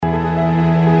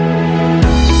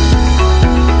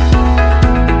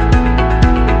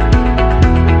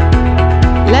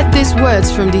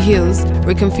words from the hills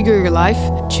reconfigure your life,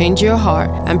 change your heart,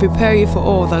 and prepare you for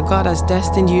all that God has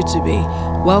destined you to be.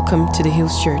 Welcome to the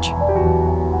Hills Church.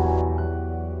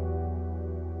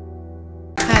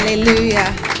 Hallelujah.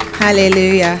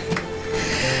 Hallelujah.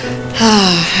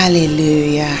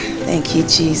 Hallelujah. Thank you,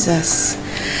 Jesus.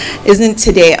 Isn't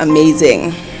today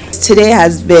amazing? Today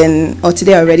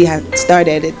already has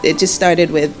started. It just started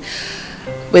with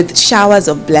showers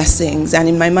of blessings. And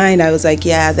in my mind, I was like,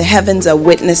 yeah, the heavens are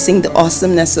witnessing the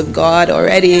awesomeness of God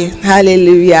already.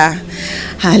 Hallelujah.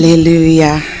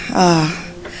 Hallelujah.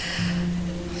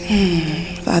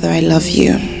 Father, I love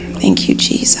you. Thank you,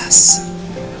 Jesus.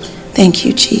 Thank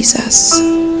you, Jesus.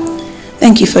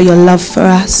 Thank you for your love for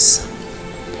us.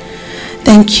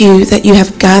 Thank you that you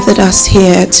have gathered us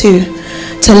here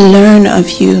to learn of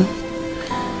you.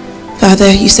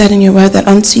 Father, you said in your word that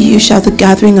unto you shall the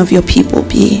gathering of your people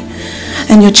be.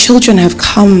 And your children have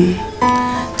come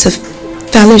to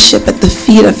fellowship at the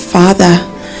feet of Father,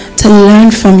 to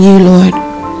learn from you, Lord.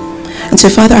 And so,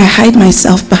 Father, I hide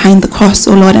myself behind the cross,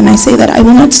 O Lord, and I say that I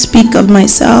will not speak of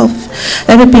myself.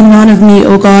 Let it be none of me,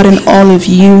 O God, and all of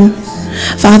you.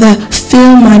 Father,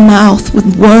 fill my mouth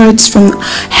with words from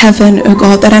heaven, O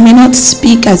God, that I may not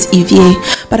speak as Evie,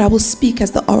 but I will speak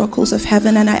as the oracles of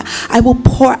heaven, and I will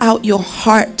pour out your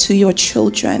heart to your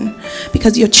children,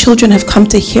 because your children have come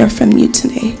to hear from you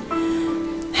today.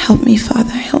 Help me,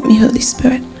 Father. Help me, Holy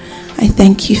Spirit. I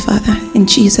thank you, Father, in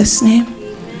Jesus' name.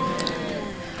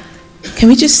 Can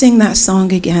we just sing that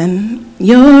song again?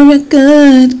 You're a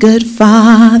good, good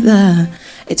Father.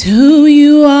 It's who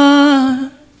you are.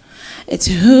 It's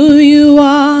who you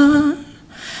are.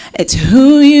 It's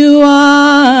who you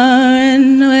are,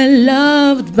 and we're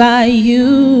loved by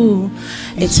you.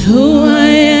 It's who I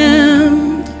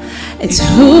am. It's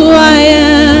who I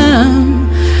am.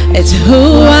 It's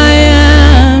who I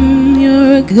am.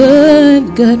 You're a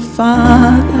good, good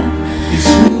Father.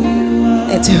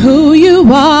 It's who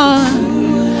you are.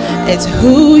 It's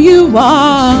who you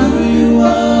are.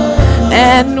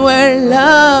 And we're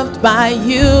loved by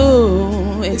you.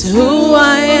 It's who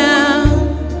I am.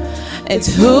 It's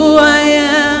who I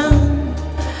am.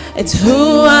 It's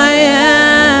who I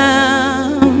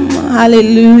am.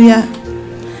 Hallelujah.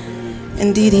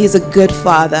 Indeed, he's a good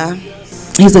Father.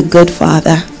 He's a good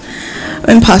Father.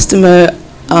 When Pastor Mo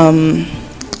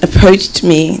approached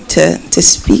me to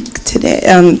speak today,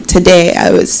 I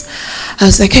was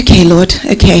like, okay, Lord,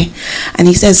 okay. And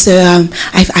he says, so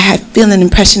I feel an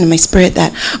impression in my spirit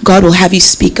that God will have you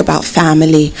speak about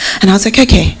family. And I was like,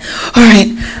 okay, all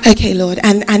right, okay, Lord.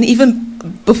 And even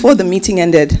before the meeting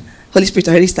ended, Holy Spirit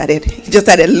already started. He just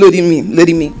started loading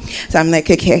me. So I'm like,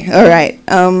 okay, all right.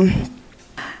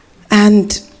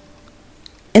 And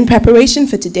in preparation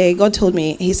for today, God told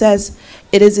me, he says,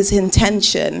 it is his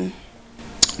intention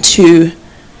to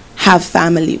have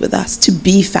family with us, to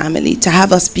be family, to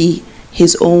have us be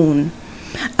his own.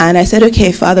 And I said,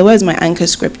 okay, Father, where's my anchor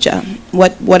scripture?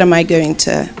 What am I going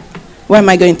to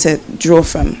draw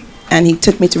from? And he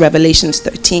took me to Revelations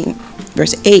 13,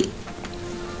 verse 8.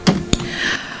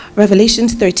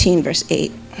 Revelations 13, verse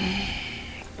 8.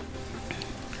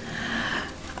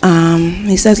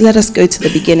 He says, let us go to the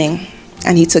beginning.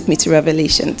 And he took me to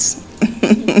Revelations.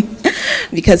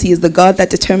 Because he is the God that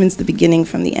determines the beginning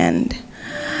from the end.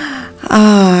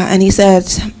 And he said,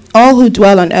 all who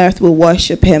dwell on earth will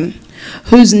worship him,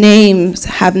 whose names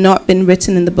have not been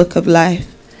written in the book of life,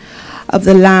 of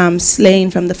the Lamb slain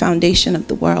from the foundation of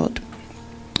the world.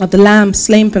 Of the Lamb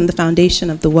slain from the foundation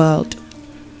of the world.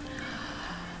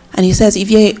 And he says,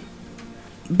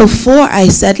 before I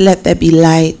said, let there be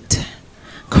light,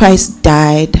 Christ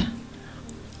died.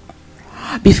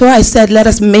 Before I said, let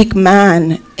us make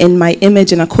man in my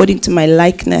image and according to my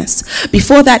likeness,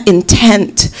 before that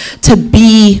intent to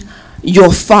be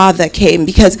your Father came,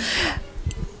 because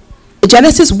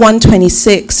Genesis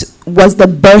 1:26 was the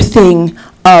birthing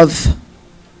of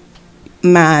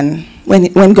man,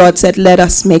 when God said, let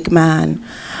us make man.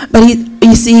 But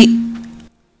you see,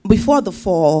 before the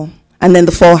fall, and then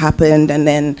the fall happened, and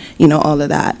then, all of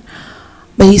that.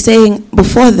 But he's saying,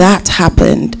 before that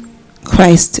happened,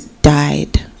 Christ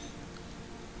died.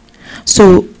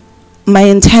 So my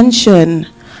intention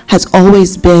has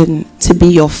always been to be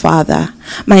your Father.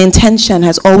 My intention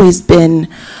has always been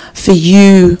for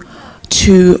you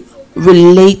to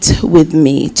relate with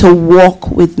me, to walk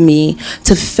with me,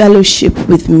 to fellowship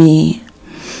with me.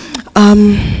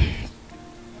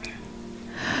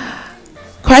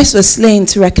 Christ was slain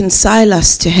to reconcile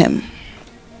us to him.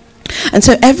 And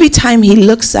so every time he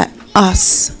looks at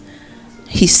us,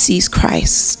 he sees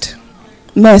Christ.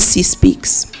 Mercy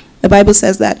speaks. The Bible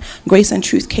says that grace and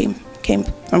truth came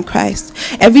from Christ.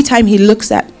 Every time he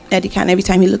looks at Eddie can, every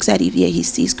time he looks at Evie, he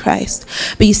sees Christ.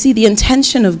 But you see, the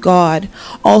intention of God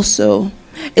also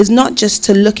is not just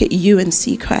to look at you and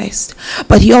see Christ,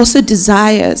 but he also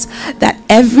desires that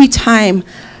every time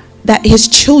that his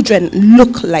children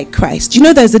look like Christ. You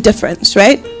know there's a difference,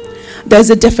 right? There's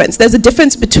a difference. There's a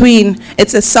difference between,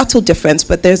 it's a subtle difference,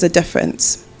 but there's a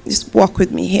difference. Just walk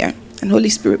with me here, and Holy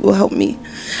Spirit will help me.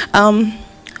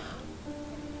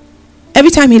 Every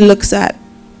time he looks at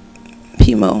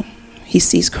Pimo, he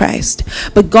sees Christ.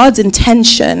 But God's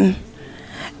intention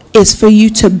is for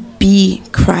you to be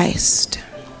Christ.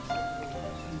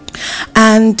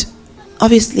 And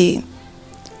obviously,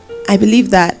 I believe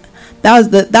that was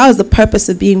the purpose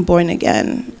of being born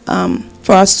again,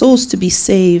 for our souls to be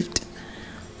saved,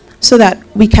 so that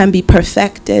we can be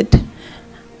perfected,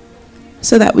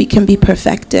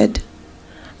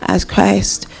 as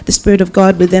Christ, the Spirit of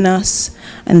God within us,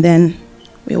 and then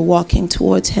we're walking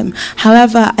towards him.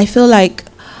 However, I feel like,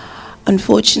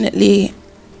 unfortunately,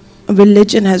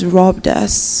 religion has robbed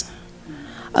us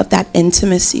of that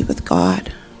intimacy with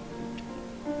God.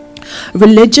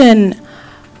 Religion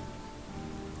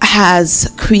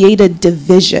has created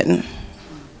division.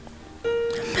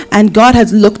 And God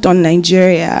has looked on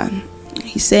Nigeria.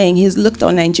 He's saying he's looked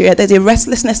on Nigeria. There's a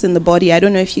restlessness in the body. I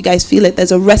don't know if you guys feel it.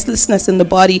 There's a restlessness in the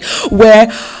body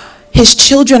where his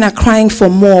children are crying for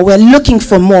more. We're looking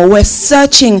for more. We're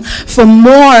searching for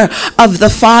more of the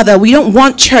Father. We don't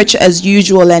want church as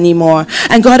usual anymore.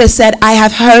 And God has said, I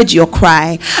have heard your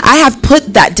cry. I have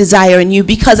put that desire in you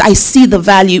because I see the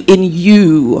value in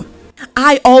you.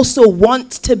 I also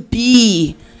want to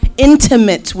be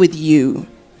intimate with you.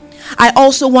 I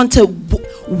also want to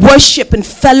worship and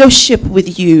fellowship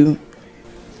with you.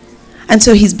 And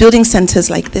so he's building centers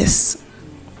like this.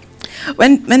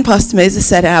 When Pastor Moses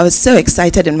said it, I was so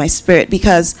excited in my spirit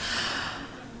because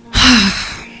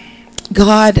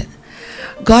God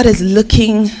is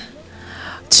looking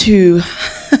to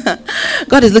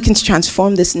God is looking to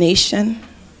transform this nation.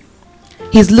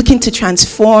 He's looking to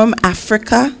transform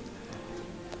Africa,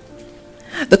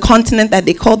 the continent that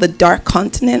they call the dark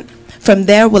continent. From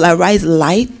there will arise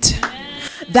light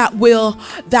that will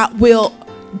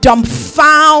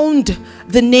dumbfound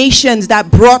the nations that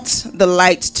brought the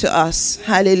light to us.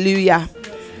 Hallelujah.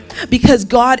 Because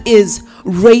God is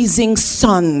raising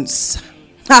sons.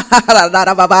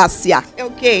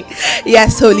 Okay.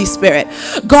 Yes, Holy Spirit.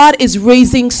 God is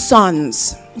raising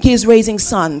sons. He is raising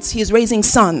sons. He is raising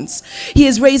sons. He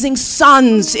is raising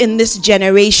sons in this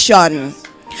generation.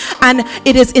 And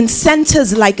it is in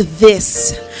centers like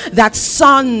this that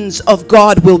sons of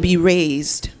God will be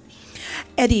raised.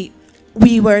 Eddie,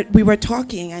 we were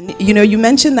talking, and you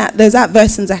mentioned that there's that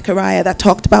verse in Zechariah that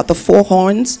talked about the 4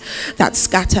 horns that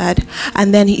scattered,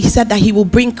 and then he said that he will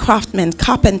bring craftsmen,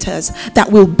 carpenters that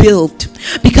will build,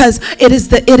 because it is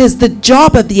the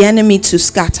job of the enemy to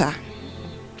scatter,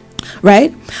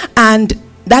 right? And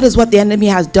that is what the enemy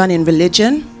has done in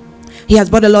religion. He has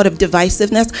brought a lot of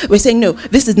divisiveness. We're saying, no,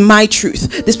 this is my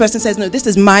truth. This person says, no, this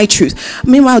is my truth.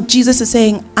 Meanwhile, Jesus is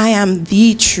saying, I am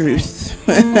the truth.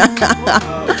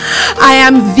 I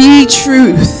am the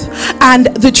truth. And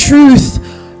the truth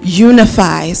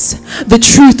unifies. The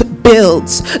truth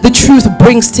builds. The truth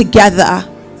brings together.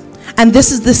 And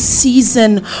this is the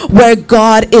season where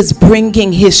God is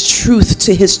bringing his truth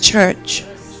to his church.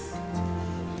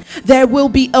 There will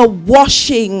be a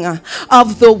washing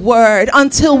of the word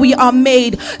until we are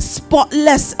made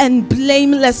spotless and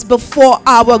blameless before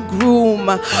our groom.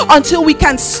 Until we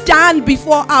can stand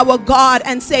before our God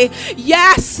and say,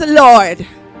 yes, Lord.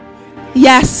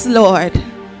 Yes, Lord.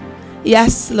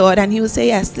 Yes, Lord. And he will say,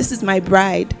 yes, this is my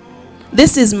bride.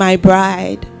 This is my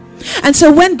bride. And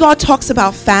so when God talks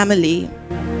about family,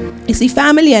 you see,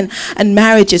 family and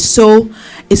marriage is so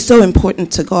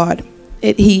important to God.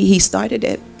 He started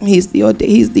it. He's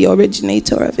the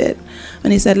originator of it.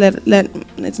 And he said,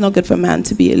 it's not good for man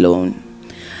to be alone.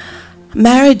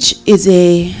 Marriage is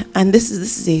and this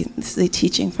is a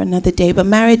teaching for another day, but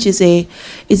marriage is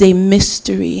a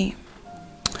mystery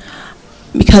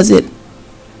because it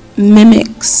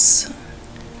mimics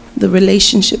the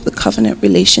relationship, the covenant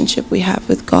relationship we have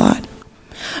with God.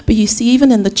 But you see,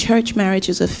 even in the church,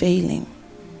 marriages are failing.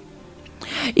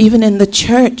 Even in the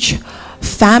church,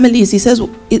 families, he says,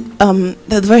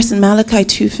 the verse in Malachi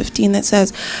 2:15 that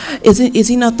says, is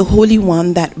he not the Holy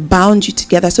One that bound you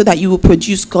together so that you will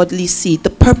produce godly seed? The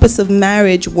purpose of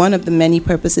marriage, one of the many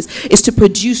purposes, is to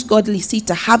produce godly seed,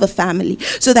 to have a family,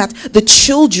 so that the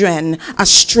children are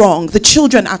strong, the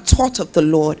children are taught of the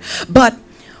Lord. But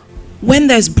when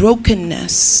there's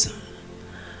brokenness,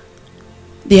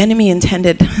 the enemy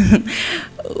intended,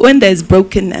 when there's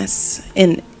brokenness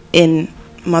in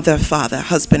mother, father,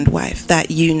 husband, wife,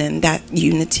 that union, that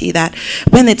unity, that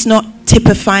when it's not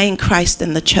typifying Christ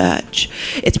in the church,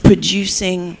 it's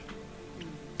producing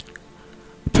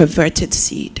perverted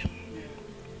seed.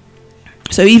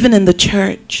 So even in the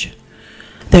church,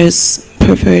 there's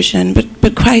perversion,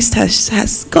 but Christ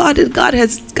has God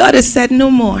has said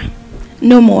no more.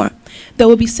 There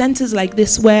will be centers like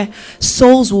this where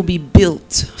souls will be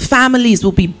built, families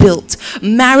will be built,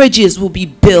 marriages will be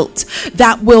built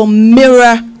that will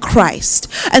mirror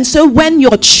Christ. And so when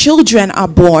your children are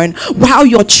born, while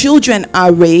your children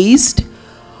are raised,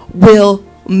 will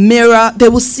mirror, they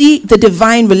will see the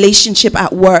divine relationship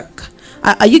at work.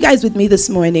 Are you guys with me this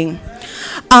morning?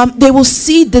 They will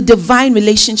see the divine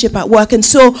relationship at work. And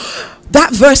so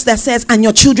that verse that says, and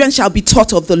your children shall be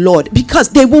taught of the Lord, because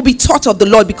they will be taught of the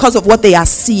Lord because of what they are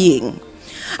seeing.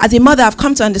 As a mother, I've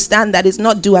come to understand that it's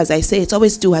not do as I say, it's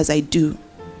always do as I do.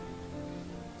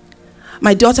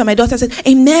 My daughter said,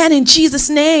 amen, in Jesus'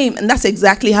 name. And that's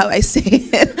exactly how I say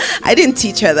it. I didn't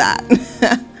teach her that.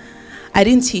 I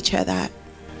didn't teach her that.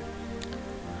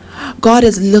 God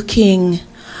is looking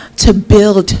to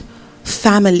build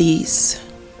families,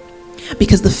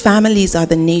 because the families are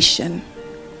the nation.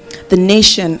 The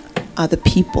nation are the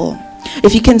people.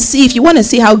 If you want to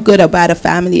see how good or bad a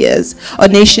family is, or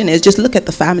nation is, just look at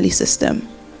the family system.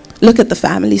 Look at the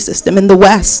family system. In the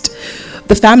West,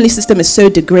 the family system is so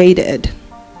degraded.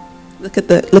 Look at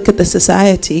the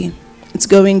society. It's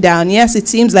going down. Yes, it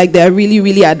seems like they're really,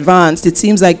 really advanced. It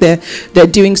seems like they're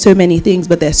doing so many things,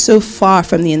 but they're so far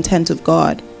from the intent of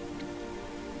God.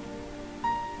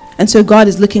 And so God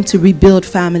is looking to rebuild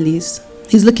families.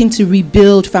 He's looking to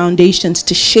rebuild foundations,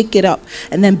 to shake it up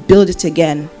and then build it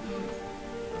again.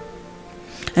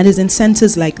 And it's in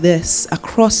centers like this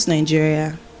across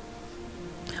Nigeria,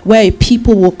 where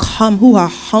people will come who are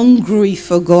hungry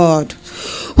for God,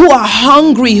 who are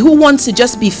hungry, who want to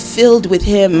just be filled with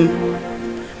Him.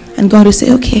 And God will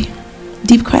say, okay,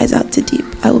 deep cries out to deep,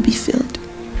 I will be filled.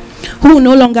 Who will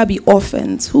no longer be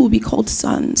orphans, who will be called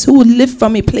sons, who will live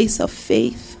from a place of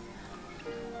faith.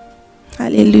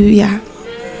 Hallelujah.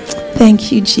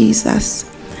 Thank you, Jesus.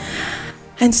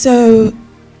 And so,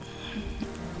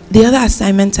 the other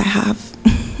assignment I have,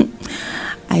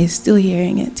 I'm still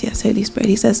hearing it. Yes, Holy Spirit.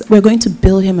 He says, we're going to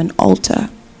build Him an altar.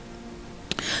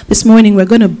 This morning, we're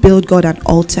going to build God an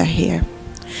altar here.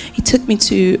 He took me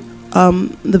to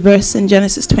the verse in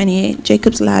Genesis 28,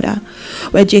 Jacob's ladder,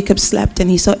 where Jacob slept and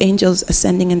he saw angels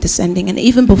ascending and descending. And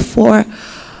even before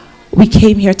we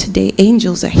came here today,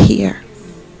 angels are here.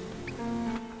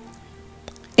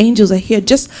 Angels are here.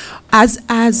 Just as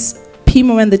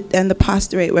Pimo and the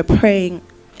pastorate were praying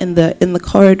in the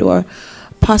corridor,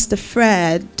 Pastor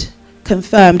Fred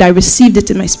confirmed, I received it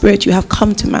in my spirit, you have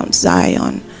come to Mount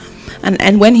Zion.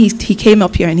 And when he came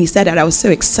up here and he said that, I was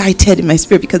so excited in my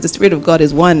spirit, because the Spirit of God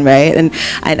is one, right? And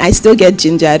I still get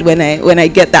gingered when I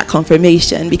get that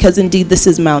confirmation, because indeed this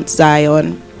is Mount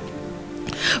Zion.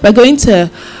 We're going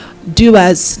to do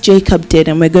as Jacob did,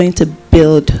 and we're going to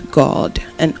build God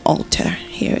an altar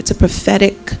here. It's a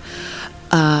prophetic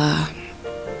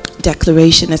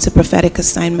declaration. It's a prophetic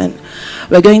assignment.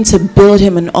 We're going to build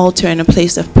Him an altar in a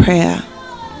place of prayer,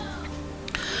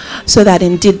 so that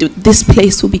indeed this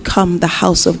place will become the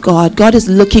house of God. God is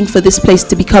looking for this place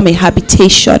to become a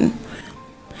habitation.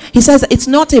 He says it's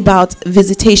not about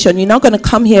visitation. You're not going to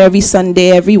come here every Sunday,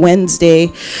 every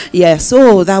Wednesday. Yes,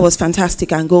 oh, that was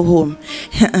fantastic, and go home.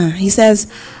 He says,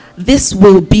 this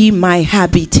will be my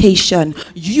habitation.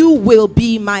 You will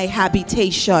be my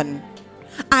habitation.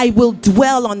 I will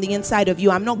dwell on the inside of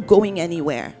you. I'm not going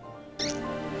anywhere.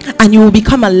 And you will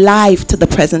become alive to the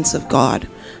presence of God.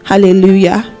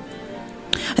 Hallelujah.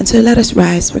 And so let us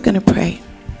rise. We're going to pray.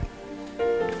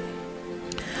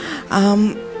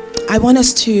 I want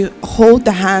us to hold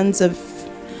the hands of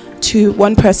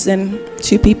one person,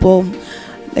 two people.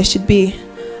 There should be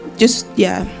just,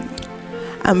 yeah.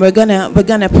 And we're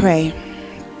gonna pray.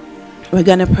 We're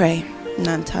gonna pray.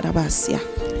 Nantarabasia.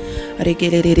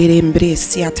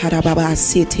 Regelirembresia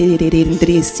tarababasi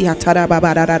tirindresia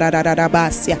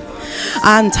tarababarabasia.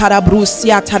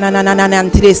 Antarabrusia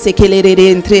tananananantrese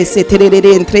kelerintrese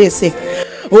tirindrese.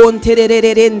 On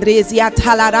tererendresia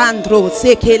talarandro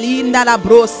sekelinda la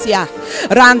brosia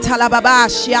ranta la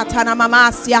babashia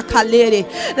tanamamasia kalere.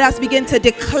 Let us begin to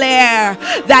declare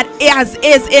that as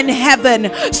is in heaven,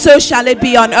 so shall it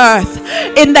be on earth.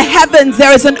 In the heavens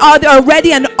there is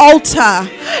already an altar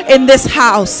in this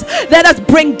house. Let us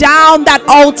bring down that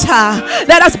altar.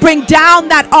 Let us bring down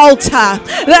that altar.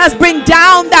 Let us bring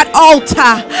down that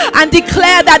altar and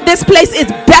declare that this place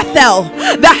is Bethel,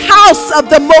 the house of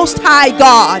the Most High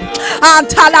God.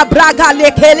 Antala braga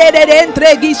lekele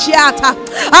entre gishiata.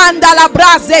 Anda la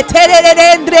brase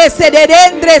tererendre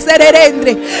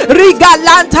sererendre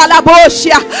rigalanta la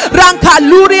boshia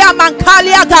rancaluria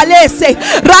mancalia galese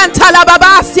ranta la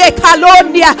babasie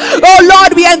calonia. Oh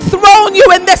Lord, we enthrone you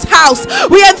in this house.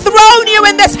 We enthrone you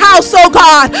in this house, oh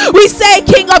God. We say,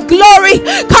 King of glory,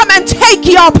 come and take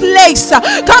your place.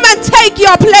 Come and take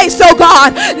your place, oh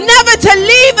God, never to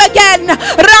leave again.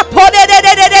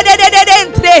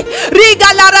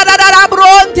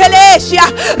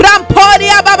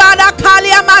 Ramporia babala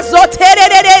kalia mazotere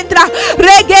dendra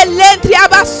regelentria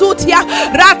basutia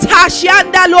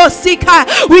ratashianda losika.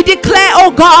 We declare,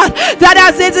 oh God, that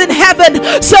as it is in heaven,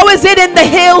 so is it in the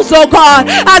hills, oh God.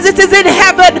 As it is in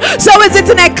heaven, so is it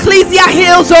in Ecclesia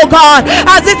Hills, oh God.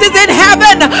 As it is in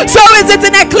heaven, so is it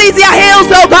in Ecclesia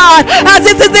Hills, oh God. As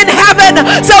it is in heaven,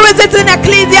 so is it in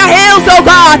Ecclesia Hills, oh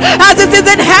God. As it is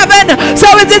in heaven, so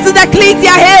is it in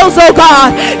Ecclesia Hills, oh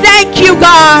God. Thank you,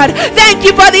 God. Thank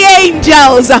you for the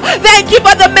angels. Thank you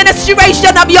for the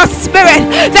ministration of your spirit.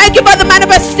 Thank you for the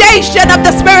manifestation of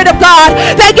the Spirit of God.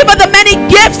 Thank you for the many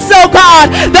gifts, oh God,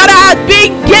 that are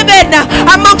being given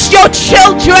amongst your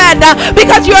children,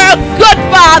 because you're a good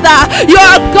Father. You're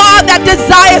a God that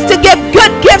desires to give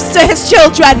good gifts to his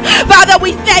children. Father,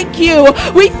 we thank you.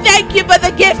 We thank you for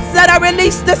the gifts that are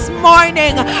released this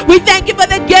morning. We thank you for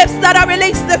the gifts that are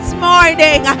released this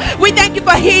morning. We thank you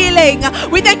for healing.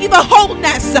 We thank you for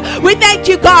wholeness. We thank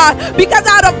you, God, because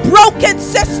out of broken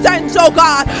cisterns, oh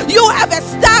God, you have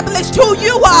established who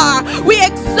you are. We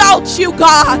exalt you,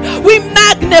 God. We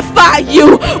magnify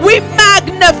you. We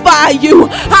magnify you.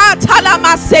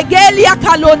 Atalamasegelia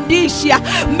kalondishia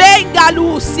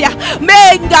mengalusia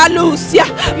mengalusia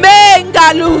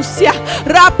mengalusia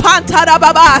rapanta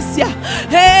rababasia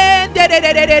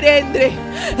enderererendre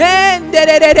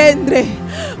enderererendre.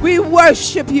 We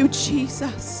worship you,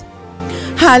 Jesus.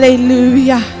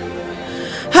 Hallelujah.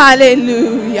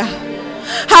 Hallelujah.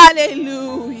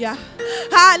 Hallelujah.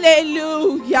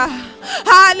 Hallelujah.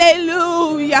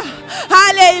 Hallelujah.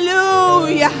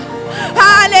 Hallelujah.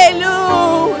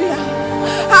 Hallelujah.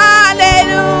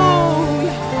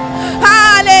 Hallelujah.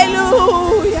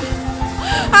 Hallelujah.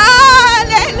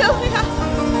 Hallelujah.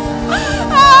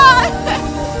 Oh,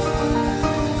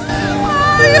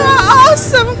 you are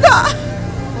awesome, God.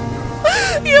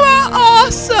 You are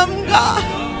awesome, God.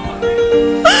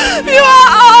 You are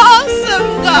awesome,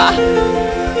 God.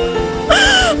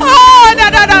 Oh, da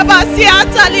da da basia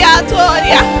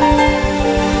taliatoria.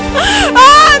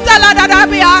 Ah, da la da da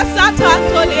biasa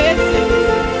tantolese.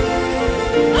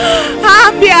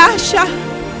 Ambiasha.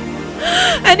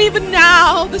 And even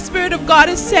now, the Spirit of God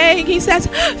is saying, he says,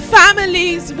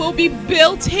 families will be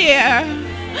built here.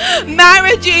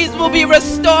 Marriages will be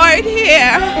restored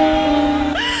here.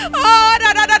 Oh,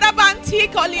 da da da da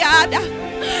bantico liada.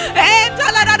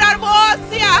 Enta la da da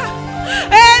mosia.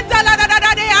 Enta la da da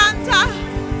da de anta.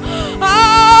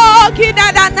 Oh,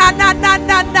 kida da na na na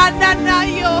na na na na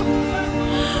yo.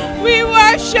 We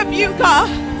worship you, God.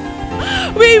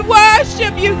 We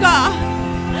worship you, God,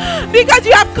 because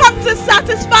you have come to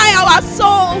satisfy our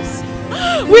souls.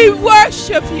 We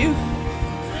worship you.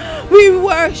 We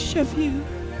worship you.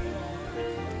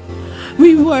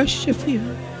 We worship you.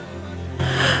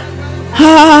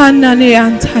 Ah, nane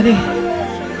antare.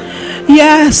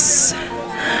 Yes.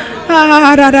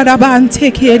 Ah,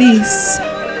 radadabante keris.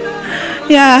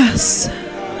 Yes.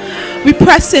 We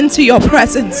press into your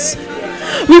presence.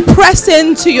 We press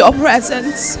into your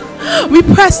presence. We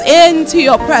press into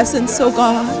your presence, oh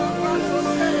God.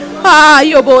 Ah,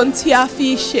 yobontia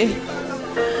fishe.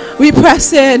 We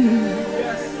press in.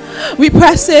 We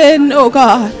press in, oh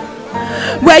God,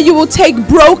 where you will take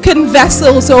broken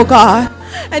vessels, oh God,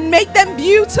 and make them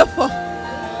beautiful.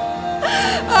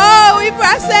 Oh, we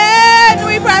press in.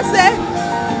 We press in.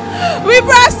 We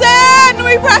press in.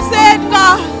 We press in,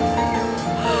 God.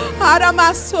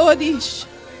 Aramasodish.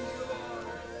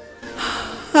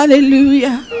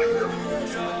 Hallelujah.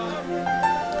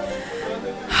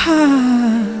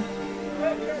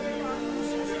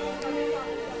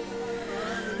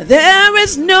 There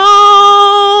is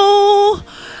no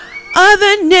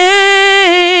other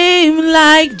name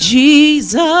like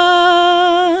Jesus.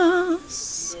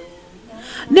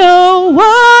 No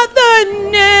other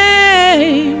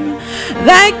name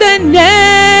like the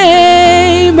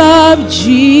name of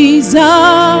Jesus.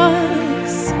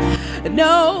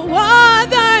 No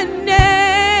other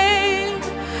name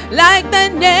like the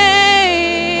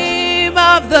name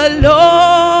of the Lord.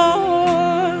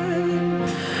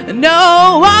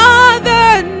 No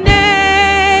other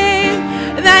name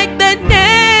like the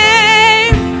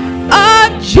name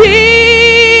of Jesus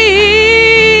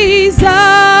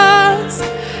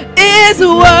is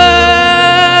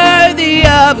worthy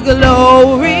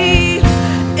glory,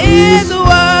 is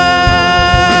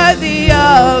worthy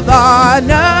of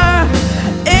honor,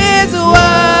 is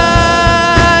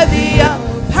worthy of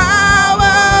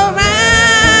power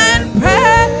and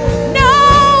prayer. No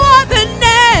other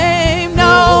name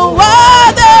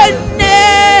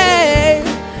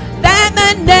than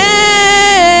the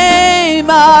name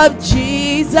of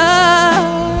Jesus.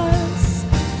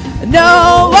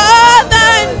 No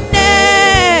other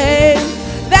name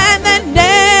than the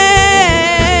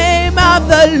name of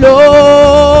the Lord.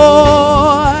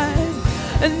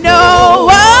 No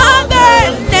other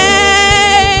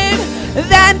name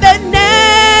than the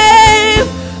name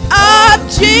of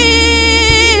Jesus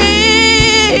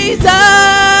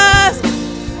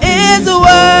is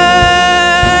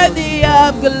worthy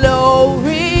of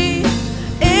glory,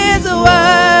 is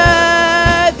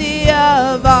worthy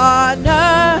of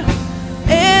honor,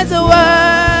 is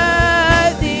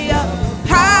worthy of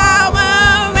power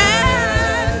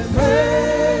and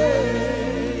praise.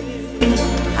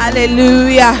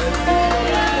 Hallelujah.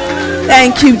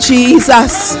 Thank you,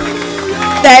 Jesus.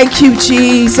 Thank you,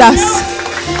 Jesus.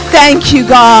 Thank you,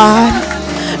 God.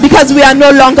 Because we are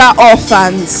no longer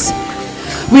orphans.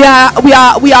 We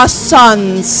are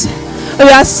sons. We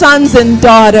are sons and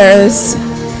daughters.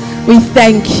 We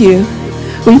thank you.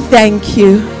 We thank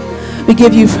you. We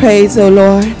give you praise, O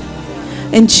Lord.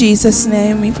 In Jesus'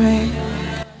 name we pray.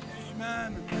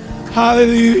 Amen.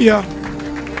 Hallelujah.